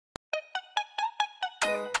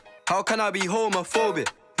How can I be homophobic?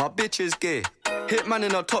 My bitch is gay. Hitman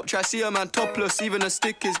in a top try, see a man topless, even a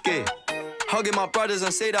stick is gay. Hugging my brothers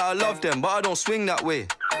and say that I love them, but I don't swing that way.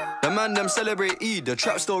 The man them celebrate Eid, the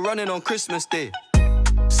trap still running on Christmas Day.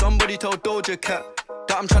 Somebody tell Doja Cat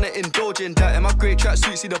that I'm trying to indulge in that. In my grey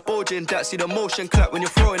tracksuit, see the bulge in that. See the motion clap when you're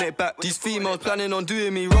throwing it back. These females planning on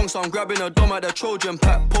doing me wrong, so I'm grabbing a dom at the Trojan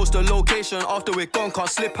pack. Post a location after we're gone, can't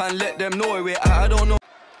slip and let them know where we're at. I don't know.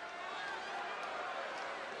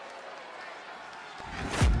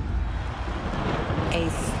 A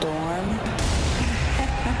storm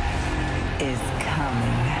is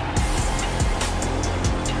coming.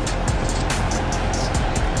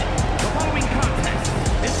 The following contest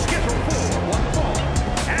is scheduled for one fall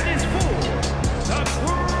and is for the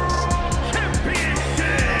World Championship.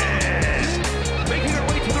 Making her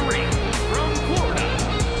way to the ring from Florida,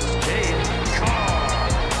 Jade.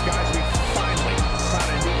 Guys, we finally found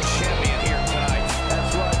a new champion here tonight.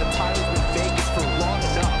 That's right, the title's been vacant for long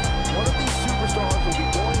enough. One of these superstars will be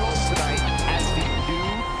going home tonight as the new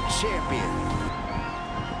champion.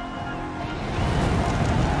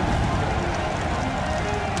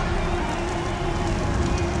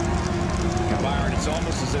 Byron, it's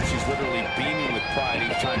almost as if she's literally beaming with pride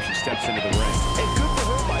each time she steps into the ring. And good for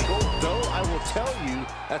her, Michael, though I will tell you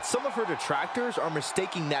that some of her detractors are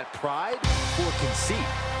mistaking that pride for conceit.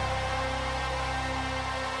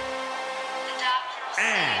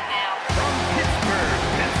 And from Pittsburgh,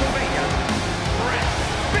 Pennsylvania, Britt.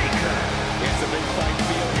 It's a big fight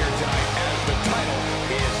field here tonight as the title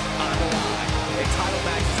is on the line. And title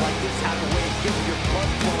matches like this have a way of getting your blood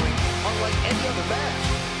flowing unlike any other match.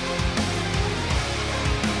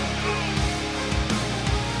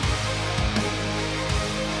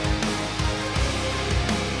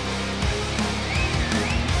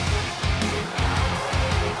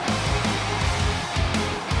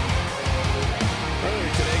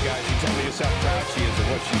 Earlier today, guys, she told me just how proud she is of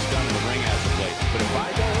what she's done in the ring as of late. But if I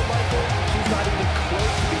know her, Michael, she's not even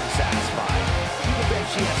close to being satisfied. You can bet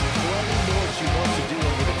she has plenty more she wants to do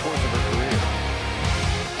over the course of her career.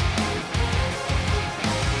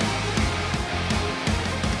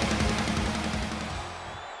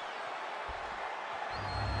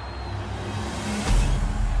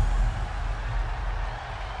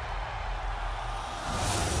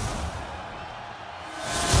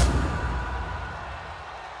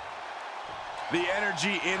 The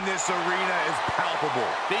energy in this arena is palpable.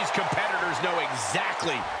 These competitors know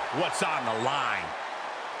exactly what's on the line.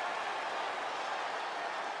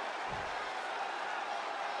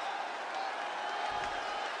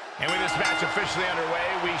 And with this match officially underway,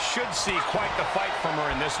 we should see quite the fight from her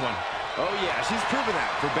in this one. Oh yeah, she's proven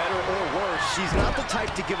that. For better or worse, she's not the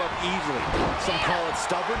type to give up easily. Some call it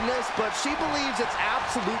stubbornness, but she believes it's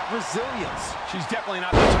absolute resilience. She's definitely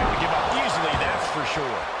not the type to give up easily, that's for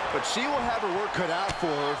sure. But she will have her work cut out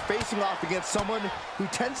for her, facing off against someone who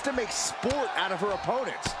tends to make sport out of her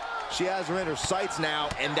opponents. She has her in her sights now,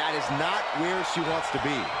 and that is not where she wants to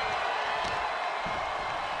be.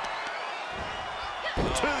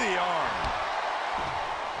 To the arm.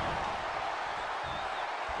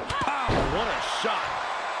 Pow, what a shot.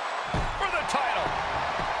 For the title.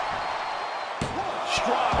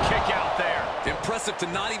 Strong kick out there. Impressive to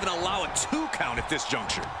not even allow a 2 count at this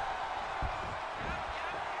juncture.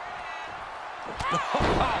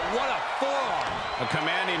 What a forearm. A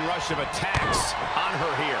commanding rush of attacks on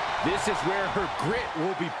her here. This is where her grit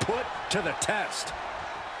will be put to the test.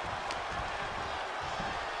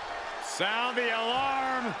 Sound the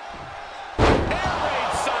alarm. Air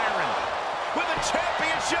raid siren. With the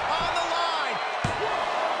championship on the line.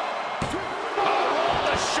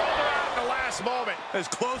 Oh, the shoulder out at the last moment. As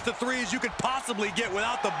close to 3 as you could possibly get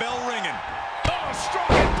without the bell ringing. Oh,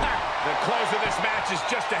 strong impact. The close of this match is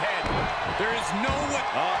just ahead. There is no way.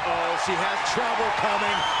 Uh-oh, she has trouble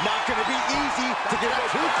coming. Not going to be easy to get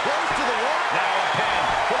too close to the wall. Now a pin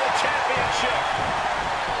for the championship.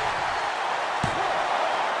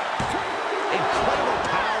 Incredible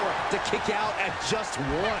power to kick out at just 1.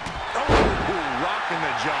 Oh, rocking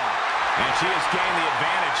the jaw. And she has gained the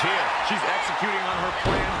advantage here. She's executing on her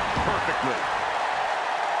plan perfectly.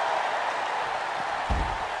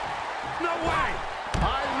 No way!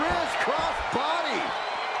 High risk cross body.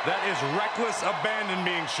 That is reckless abandon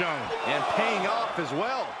being shown. And paying off as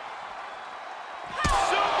well.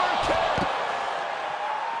 Super kick!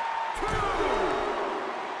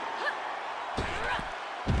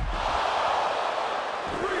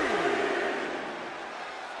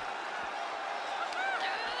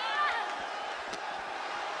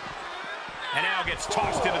 And now gets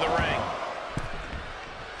tossed into the ring.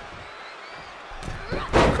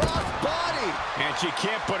 Cross body. And And she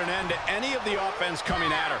can't put an end to any of the offense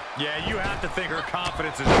coming at her. Yeah, you have to think her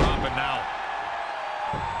confidence is dropping now.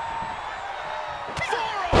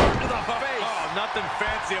 Forearm to the face. Oh, nothing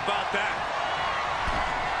fancy about that.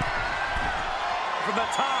 From the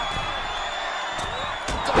top.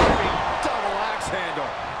 Diving double axe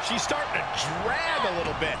handle. She's starting to drag a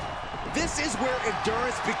little bit. This is where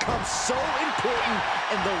endurance becomes so important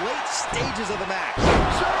in the late stages of the match.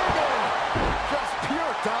 German! Just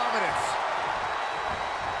pure dominance.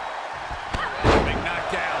 Big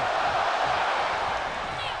knockdown.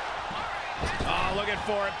 Oh, looking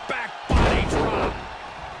for it. Back body drop.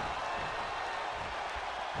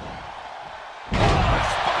 Oh,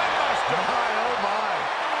 spine buster. Oh my.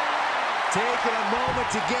 Taking a moment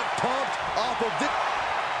to get pumped off of this.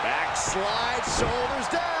 Backslide, shoulders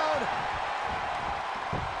down.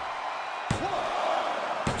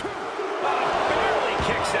 Barely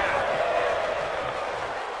kicks out.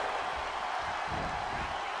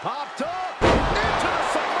 Popped up. Into the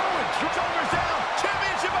Samoan. Shoulders down.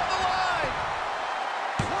 Championship on the line.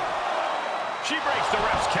 She breaks the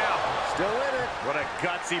ref's count. Still in it. What a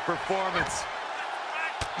gutsy performance.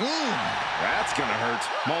 That's gonna hurt.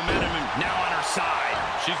 Momentum now on her side.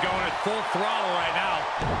 She's going at full throttle right now.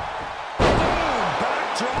 Boom!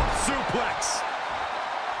 Backdrop suplex.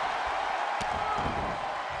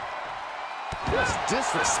 Just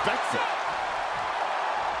disrespectful.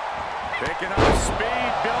 Picking up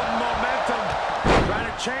speed, building momentum. Trying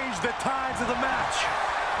to change the tides of the match.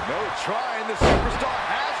 No trying. The superstar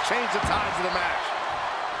has changed the tides of the match.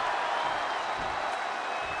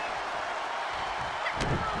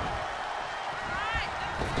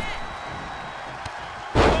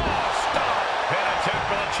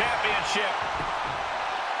 Championship.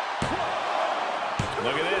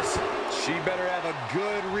 Look at this. She better have a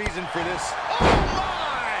good reason for this. Oh,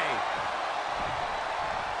 my!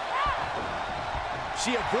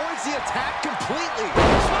 She avoids the attack completely.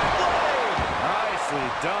 Nicely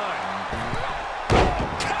done.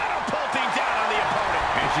 Catapulting down on the opponent.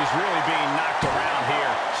 And she's really being knocked around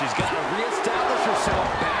here. She's got to reestablish herself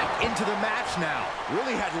back into the match now.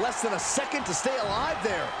 Really had less than a second to stay alive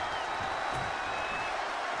there.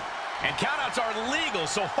 And countouts are legal,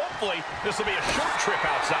 so hopefully this will be a short trip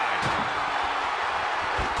outside.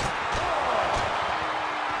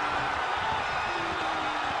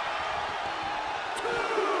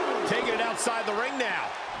 Taking it outside the ring now.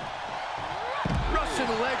 Russian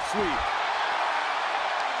leg sweep.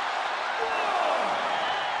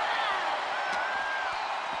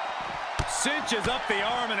 Cinches up the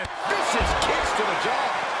arm and Vicious kicks to the jaw.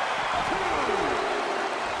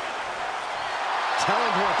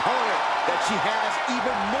 Telling her opponent that she has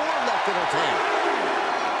even more left in her tank.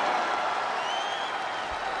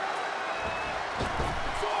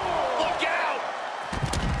 Look out!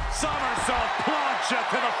 somersault plancha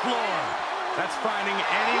to the floor. That's finding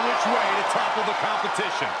any which way to topple the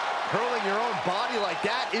competition. Hurling your own body like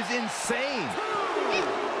that is insane.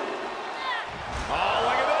 Oh,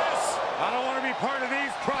 look at this. I don't want to be part of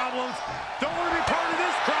these problems. Don't want to be part of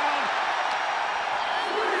this crowd.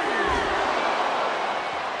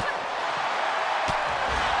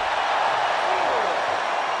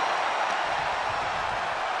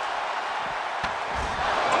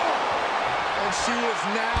 And she is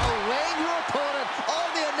now laying her opponent on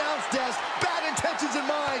the announce desk, bad intentions in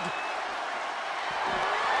mind.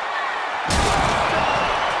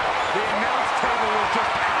 The announce table was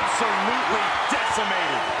just absolutely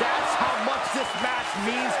decimated. That's how much this match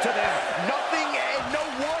means to them. Nothing and no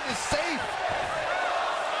one is safe.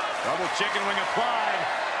 Double chicken wing applied.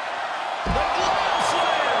 The glove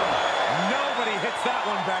slam! Nobody hits that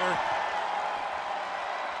one better.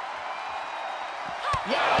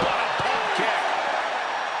 Wow, what a pump kick.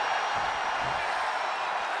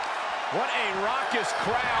 What a raucous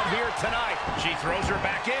crowd here tonight. She throws her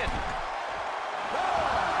back in.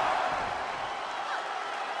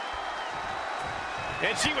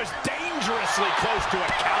 And she was dangerously close to a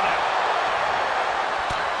countout.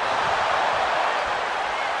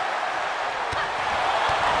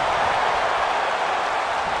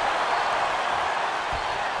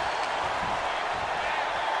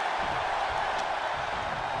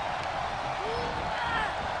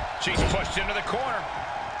 She's pushed into the corner.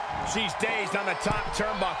 She's dazed on the top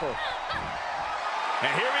turnbuckle.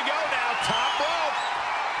 And here we go now, top rope.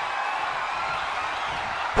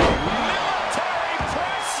 Military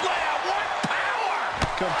press slam, what power!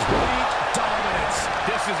 Complete dominance.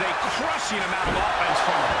 This is a crushing amount of offense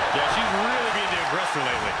from her. Yeah, she's really being the aggressor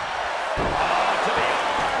lately. Oh, to the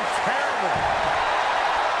arm, terrible.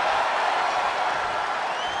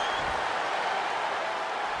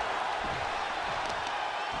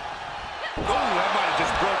 Oh,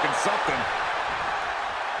 something.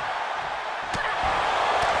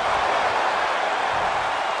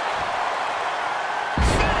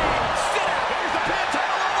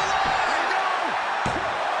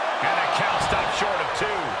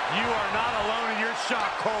 You are not alone in your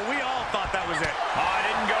shock, Cole. We all thought that was it. Oh, it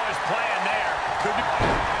didn't go as planned there.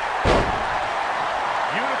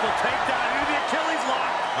 Beautiful takedown into the Achilles lock.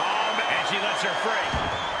 And she lets her free.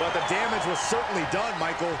 But the damage was certainly done,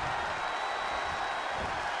 Michael.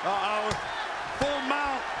 Uh-oh. Full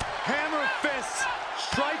mount. Hammer fists.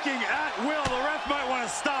 Striking at will. The ref might want to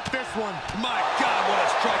stop this one. My God, what a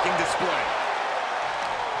striking display.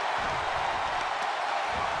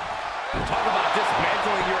 Talk about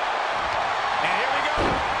dismantling your... And here we go.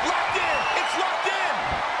 Locked in. It's locked in.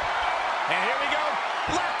 And here we go.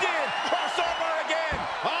 Locked in. Crossover again.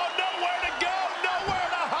 Oh, nowhere to go. Nowhere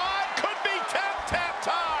to hide. Could be tap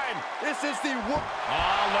time. This is the...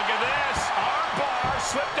 Oh, look at this. Arm bar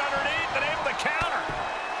slipped underneath and able to counter.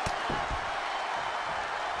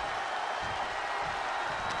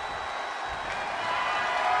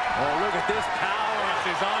 Oh, look at this power.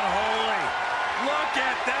 This is unholy. Look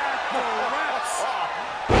at that for reps.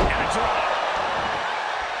 And a drop.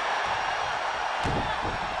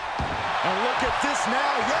 And look at this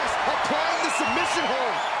now. Yes, applying the submission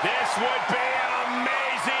hold. This would be an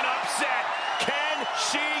amazing upset. Can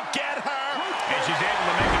she get her? And she's able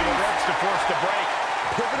to make it to ropes to force the break.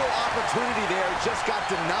 Pivotal opportunity there, just got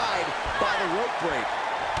denied by the rope break.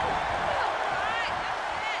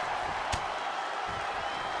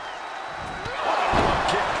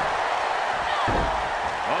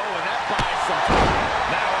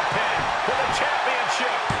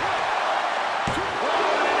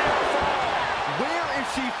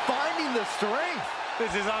 Strength.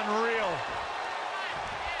 This is unreal.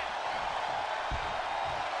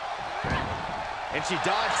 And she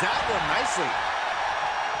dodged that one nicely.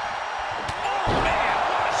 Oh, man,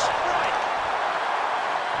 what a strike.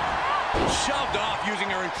 Shoved off using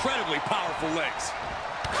her incredibly powerful legs.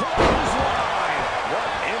 Clothesline. What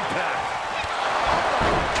impact.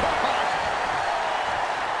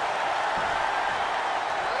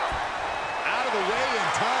 Out of the way in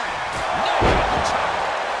time.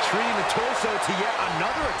 Treating the torso to yet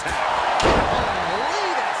another attack.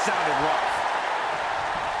 Holy, that sounded rough.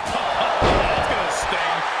 That's gonna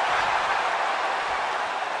sting.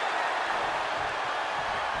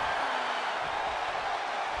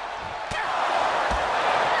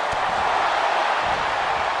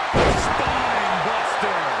 Spine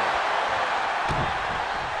buster.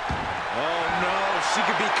 Oh no, she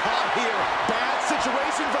could be caught here. Bad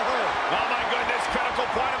situation for her. Oh my goodness, critical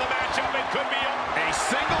point of the matchup. It could be a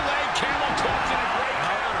single leg camel clutch and a great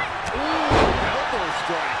counter. Ooh, elbow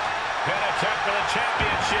strike. Pin attempt for the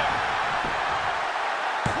championship.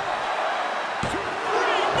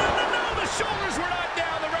 No, the shoulders were not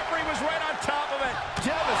down. The referee was right on top of it.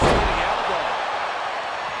 Devastating elbow.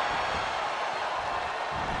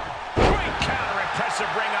 Great counter.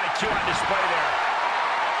 Impressive ring IQ on display there.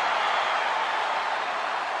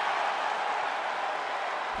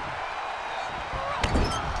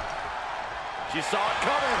 She saw it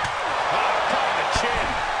coming. Caught in the chin.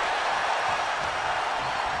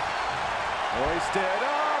 Hoisted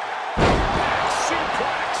up.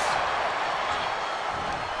 Suplex.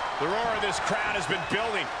 The roar of this crowd has been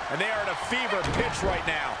building, and they are at a fever pitch right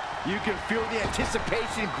now. You can feel the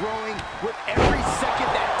anticipation growing with every second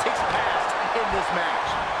that ticks past in this match.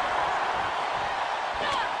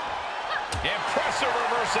 Impressive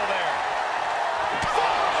reversal there.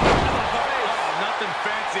 Oh, nothing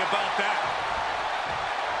fancy about that.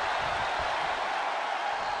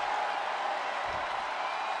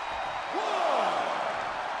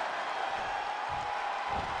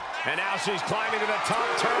 And now she's climbing to the top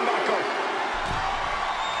turnbuckle.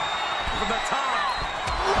 From the top.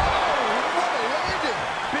 Whoa, what a landing.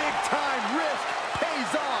 Big time risk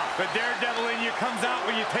pays off. The daredevil in you comes out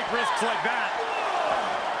when you take risks like that.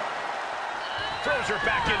 Throws her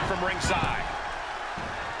back in from ringside.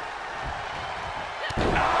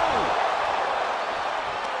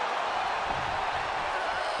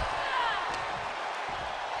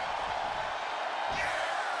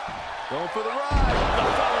 Going for the ride. The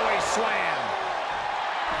follow-away slam.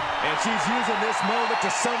 And she's using this moment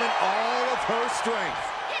to summon all of her strength.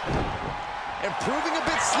 And proving a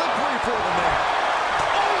bit slippery for them there.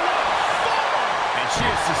 And she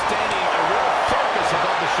is sustaining a real focus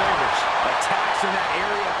above the shoulders. Attacks in that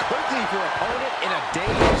area could leave her opponent in a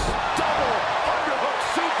daze. Double underhook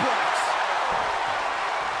suplex.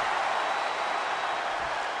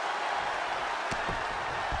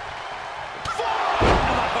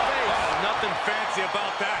 Nothing fancy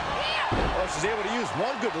about that. Well, she's able to use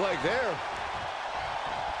one good Good leg there.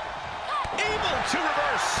 Able to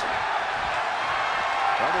reverse.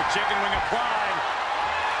 Another chicken wing applied.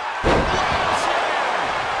 Slam.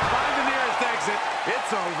 Find the nearest exit.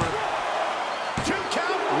 It's over. 2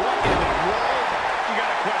 count. What in the world? You got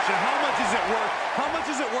a question. How much is it worth? How much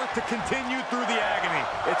is it worth to continue through the agony?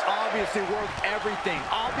 It's obviously worth everything.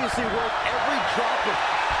 Obviously worth every drop of...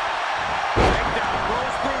 Leg down,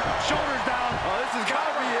 rolls through, shoulders down. Oh, this has got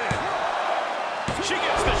to be it. She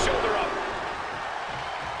gets the shoulder up.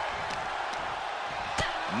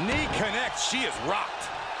 Knee connects. She is rocked.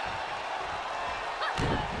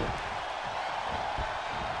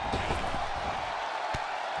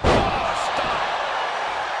 Oh, stop.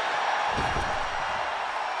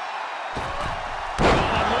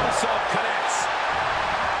 Moonsault connects.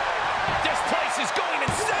 This place is going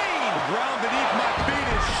insane. The ground beneath my feet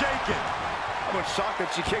is shaking. I'm in shock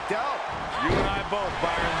that she kicked out. You and I both,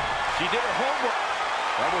 Byron. She did her homework.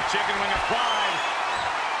 Double chicken wing applied.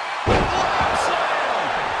 Slam.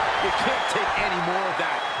 You can't take any more of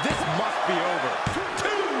that. This must be over. 2.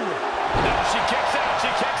 No, she kicks out.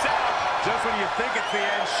 She kicks out. Just when you think it's the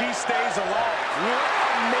end, she stays alive. What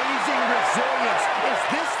amazing resilience. Is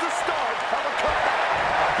this the start of a comeback?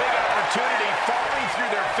 A big opportunity falling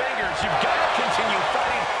through their fingers. You've got to continue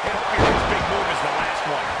fighting and hope your next big move is the last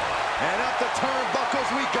one. And up the turnbuckles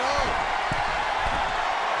we go.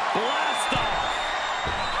 Blast off.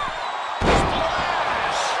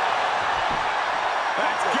 Splash.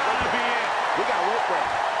 That's gotta be it. We got rope break.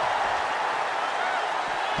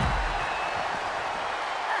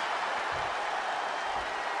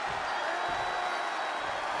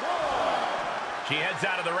 She heads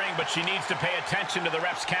out of the ring, but she needs to pay attention to the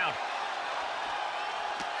ref's count.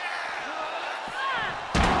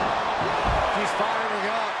 She's firing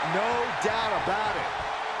up, no doubt about it.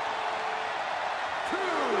 2.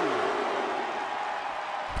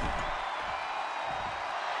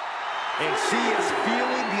 And she is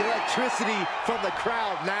feeling the electricity from the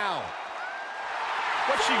crowd now.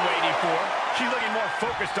 What's she waiting for? She's looking more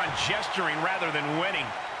focused on gesturing rather than winning.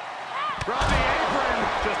 From the apron,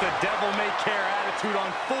 just a devil-may-care attitude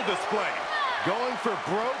on full display. Going for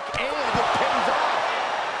broke, and it pays off.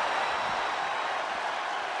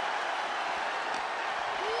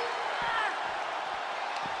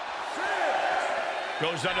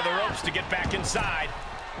 Goes under the ropes to get back inside.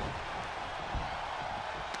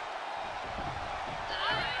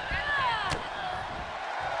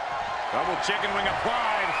 Double chicken wing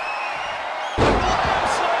applied.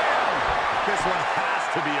 Slam! This one has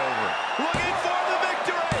to be over. Looking for the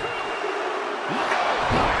victory! No!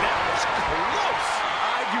 That was close!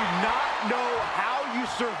 I do not know how you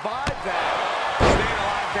survive that. Staying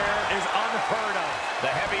alive there is unheard of. The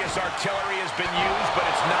heaviest artillery has been used, but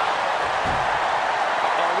it's not.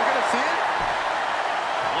 Are we going to see it?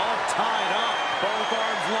 All tied up. Both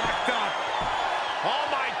arms locked up. Oh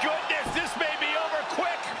my goodness, this may be over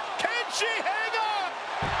quick. Can she hang on?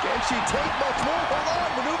 Can she take much more? Hold on,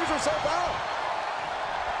 maneuvers herself out.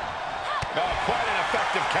 Oh, quite an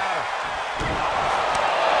effective counter.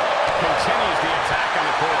 Continues the attack on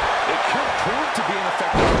the core. It could prove to be an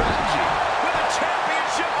effective strategy. With the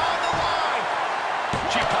championship on the line.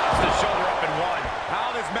 She pops the shoulder up and won.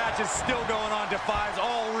 How this match is still going on defies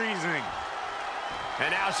all reasoning.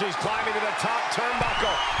 And now she's climbing to the top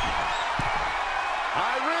turnbuckle.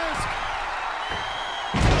 High risk.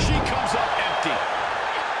 She comes up empty.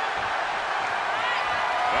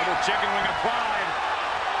 Double chicken wing applied.